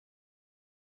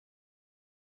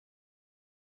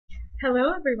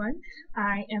Hello everyone,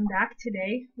 I am back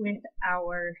today with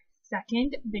our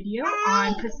second video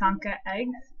on Pysanky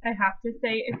eggs. I have to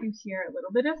say, if you hear a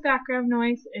little bit of background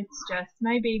noise, it's just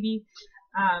my baby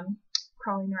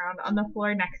crawling around on the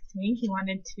floor next to me. He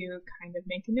wanted to kind of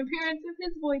make an appearance of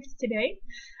his voice today.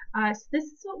 So this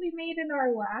is what we made in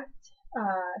our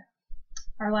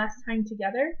last time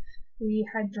together. We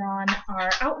had drawn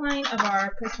our outline of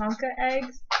our Pysanky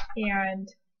eggs and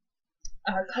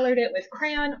colored it with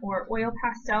crayon or oil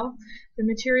pastel. The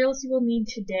materials you will need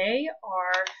today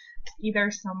are either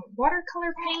some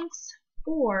watercolor paints,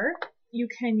 or you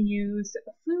can use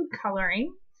food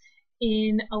coloring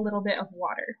in a little bit of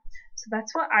water. So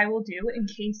that's what I will do in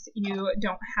case you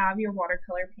don't have your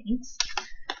watercolor paints.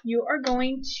 You are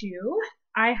going to,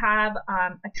 I have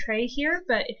a tray here,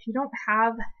 but if you don't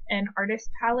have an artist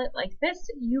palette like this,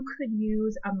 you could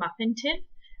use a muffin tin,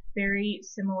 very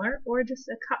similar, or just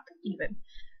a cup even.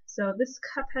 So this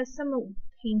cup has some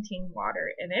painting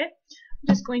water in it.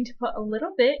 I'm just going to put a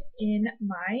little bit in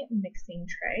my mixing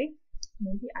tray.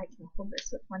 Maybe I can hold this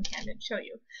with one hand and show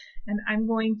you. And I'm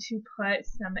going to put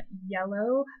some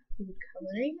yellow food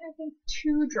coloring. I think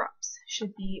 2 drops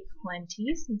should be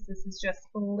plenty, since this is just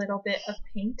a little bit of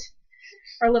paint,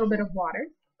 or a little bit of water.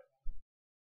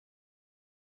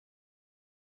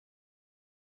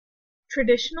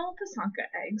 Traditional Pysanky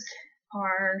eggs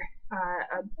are,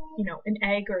 an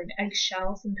egg or an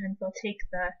eggshell. Sometimes they'll take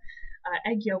the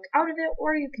egg yolk out of it,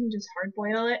 or you can just hard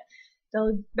boil it.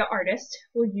 The artist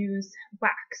will use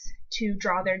wax to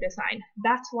draw their design.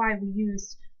 That's why we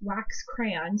used wax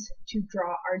crayons to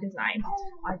draw our design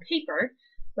on paper,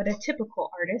 but a typical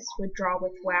artist would draw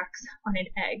with wax on an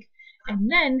egg,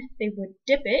 and then they would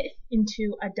dip it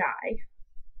into a dye.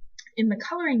 In the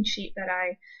coloring sheet that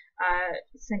I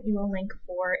sent you a link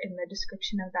for in the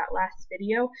description of that last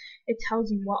video, it tells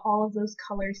you what all of those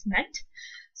colors meant.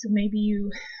 So maybe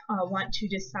you want to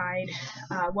decide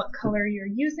what color you're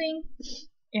using,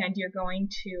 and you're going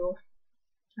to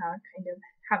kind of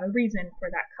have a reason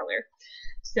for that color.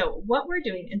 So what we're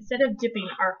doing, instead of dipping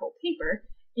our whole paper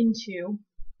into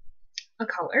a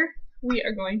color, we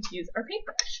are going to use our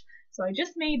paintbrush. So I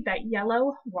just made that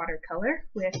yellow watercolor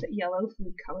with yellow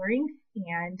food coloring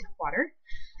and water.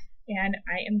 And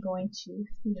I am going to see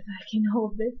if I can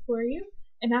hold this for you.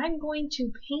 And I'm going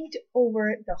to paint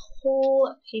over the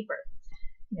whole paper.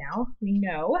 Now, we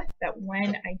know that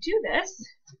when I do this,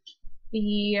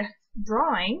 the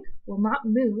drawing will not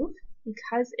move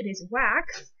because it is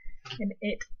wax and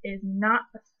it is not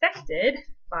affected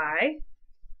by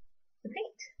the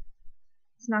paint.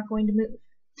 It's not going to move.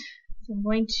 So I'm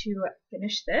going to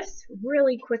finish this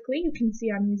really quickly. You can see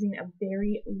I'm using a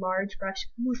very large brush,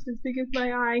 almost as big as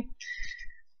my eye.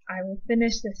 I will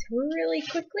finish this really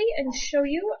quickly and show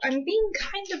you. I'm being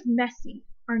kind of messy,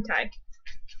 aren't I?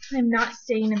 I'm not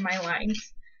staying in my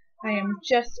lines. I am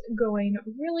just going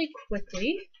really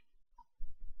quickly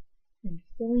and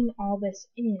filling all this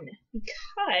in,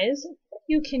 because what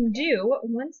you can do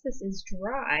once this is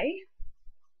dry,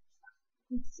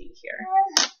 let's see here.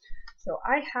 So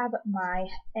I have my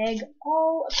egg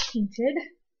all painted.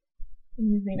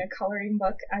 I'm using a coloring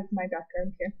book as my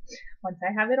background here. Once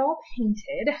I have it all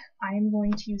painted, I am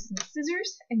going to use some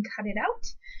scissors and cut it out,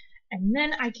 and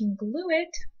then I can glue it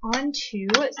onto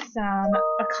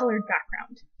a colored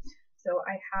background. So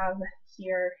I have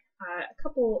here a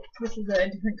couple, this is a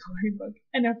different coloring book,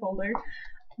 and a folder.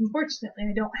 Unfortunately,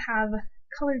 I don't have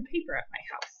colored paper at my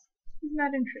house. Isn't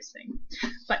that interesting?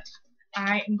 But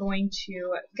I am going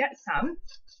to get some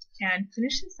and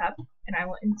finish this up, and I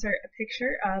will insert a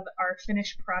picture of our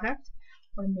finished product,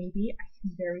 or maybe I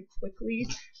can very quickly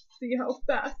see how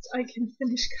fast I can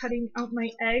finish cutting out my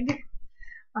egg.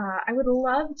 I would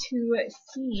love to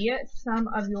see some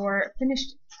of your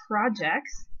finished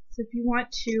projects. So if you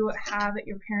want to have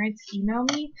your parents email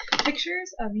me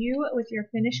pictures of you with your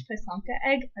finished Pysanky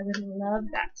egg, I would love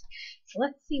that. So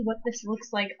let's see what this looks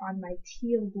like on my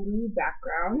teal blue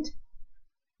background.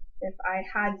 If I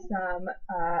had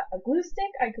a glue stick,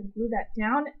 I could glue that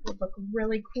down. It would look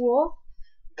really cool.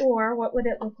 Or what would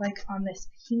it look like on this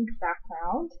pink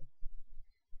background?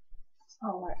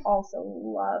 Oh, I also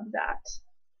love that.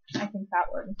 I think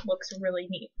that one looks really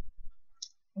neat.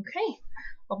 Okay,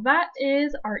 well, that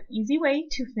is our easy way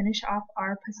to finish off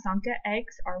our Pysanky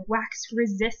eggs, our wax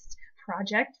resist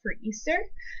project for Easter.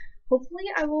 Hopefully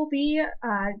I will be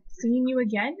seeing you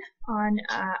again on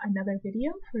another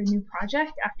video for a new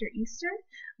project after Easter.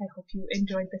 I hope you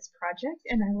enjoyed this project,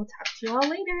 and I will talk to you all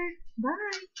later.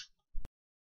 Bye!